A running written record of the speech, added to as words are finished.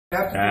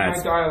That's That's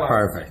my dialogue.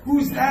 perfect.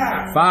 Who's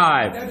that?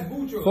 5, That's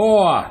Boumarock.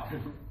 4,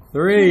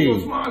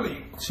 3,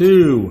 Smiley.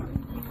 2,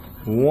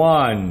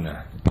 1.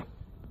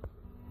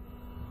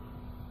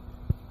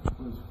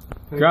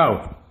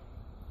 Go.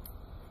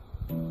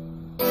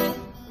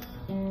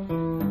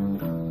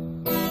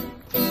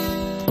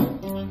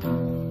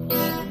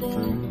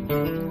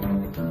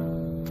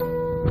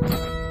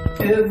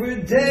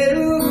 Every day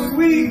of the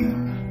week,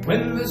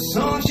 when the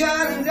sun's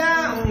shining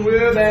down,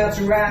 well, that's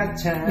the right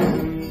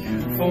time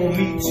for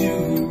me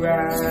to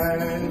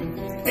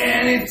ride.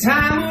 Any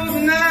time of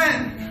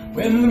night,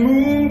 when the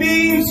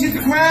moonbeams hit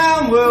the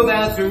ground, well,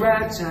 that's the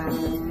right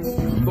time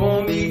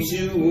for me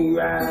to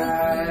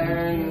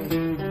ride.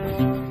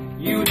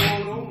 You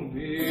don't own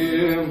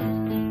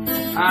me,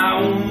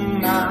 I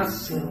own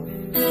myself.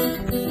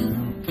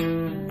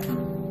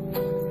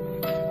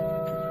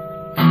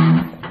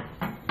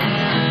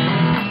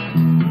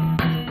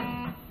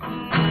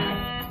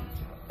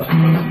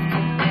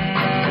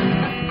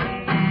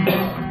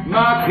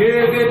 My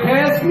kids, they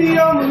pass me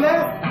on the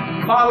left,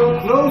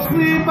 followed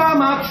closely by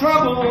my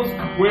troubles,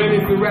 when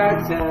it's the right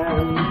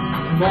time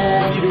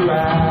for me to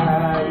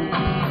ride.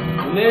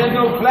 And there's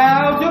no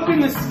clouds up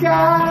in the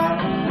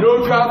sky,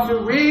 no drops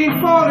of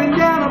rain falling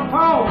down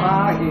upon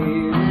my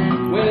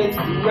head, when it's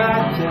the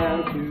right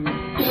time to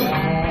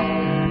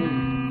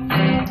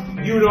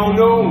ride. You don't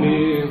know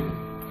me,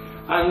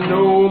 I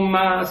know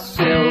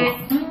myself.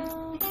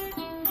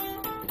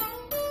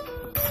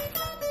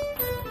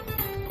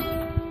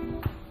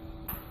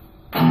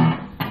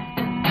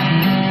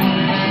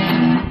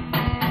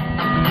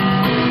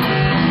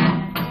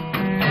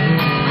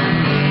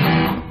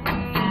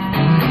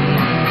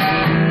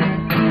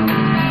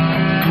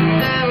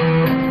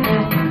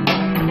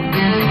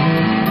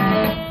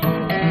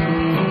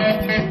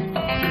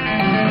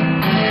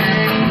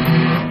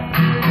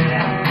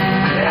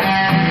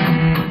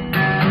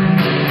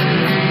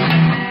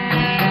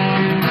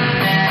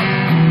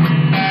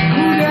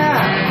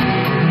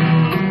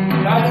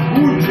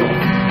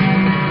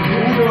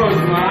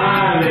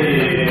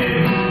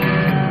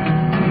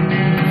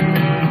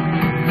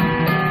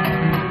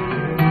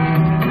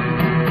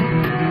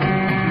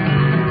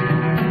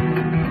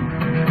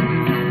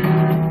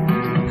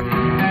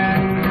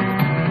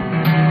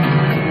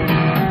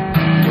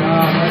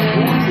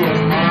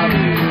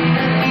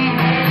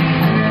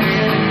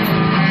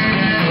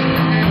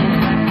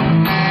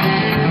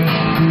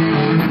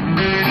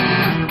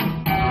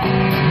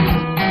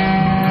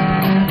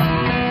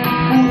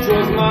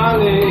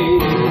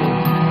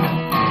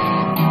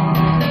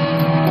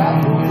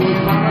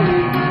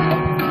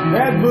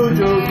 That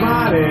Boumarock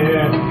Smiley.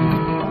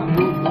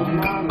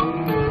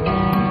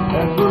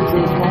 That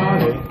Boumarock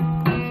Smiley.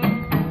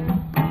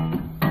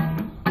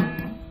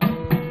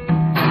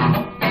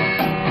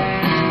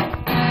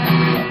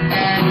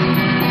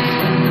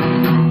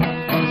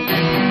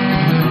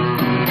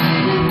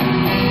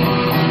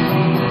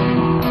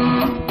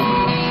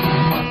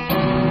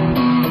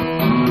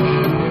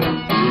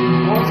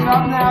 Don't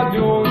stop now,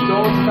 dude.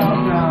 Don't stop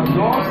now.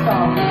 Don't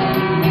stop now.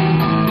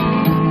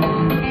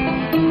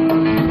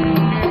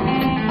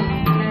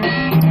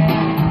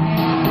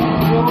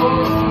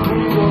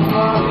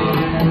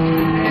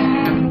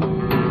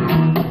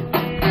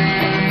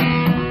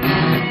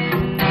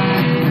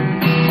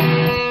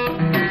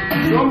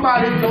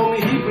 Somebody told me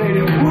he played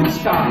at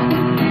Woodstock.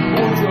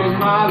 Boumarock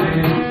Smiley.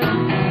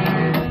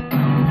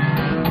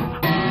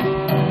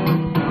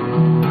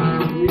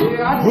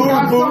 Yeah, I think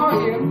I saw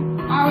him.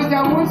 I was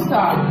at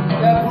Woodstock.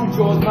 That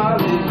Boumarock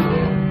Smiley.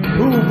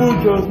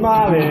 Boumarock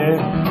Smiley.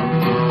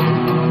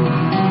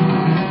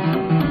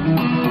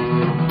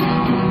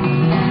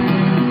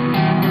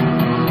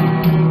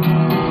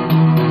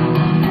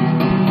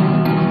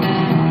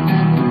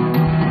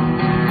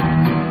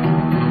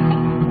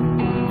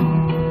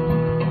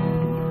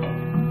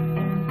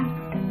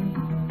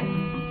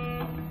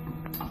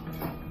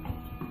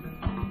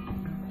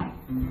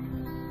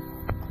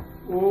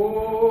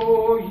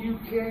 Oh, you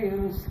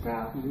can't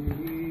stop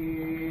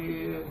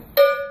me.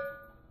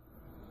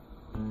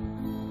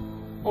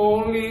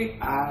 Only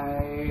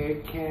I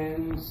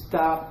can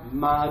stop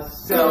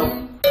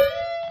myself.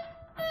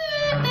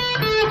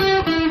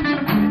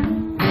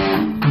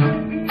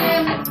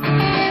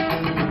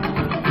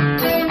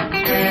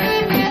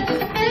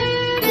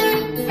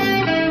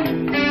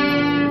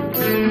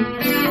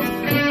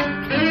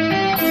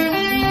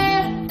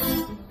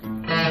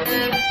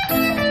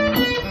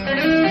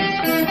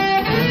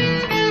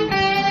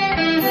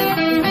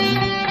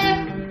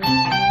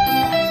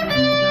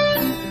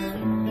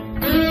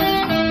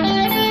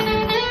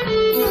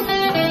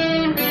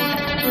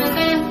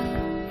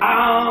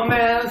 I'm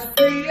as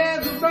free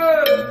as a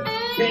bird,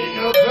 getting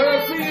up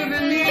early in the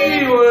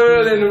new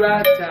world in the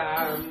right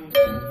time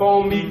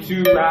for me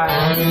to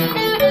ride.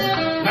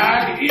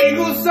 Like an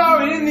eagle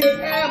soaring in the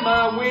air,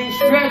 my wings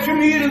stretch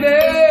from here to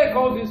there,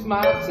 'cause it's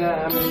my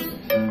time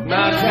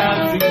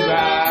to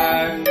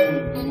ride.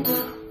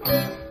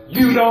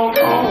 You don't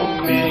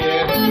own me,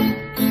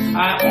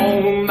 I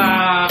own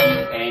my,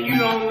 and you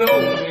don't know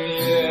me,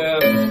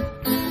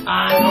 I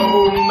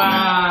own my.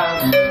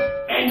 mine,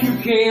 and you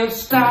can't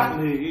stop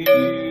me.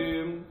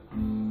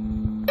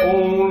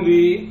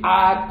 Only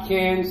I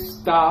can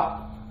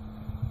stop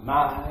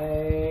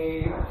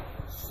myself.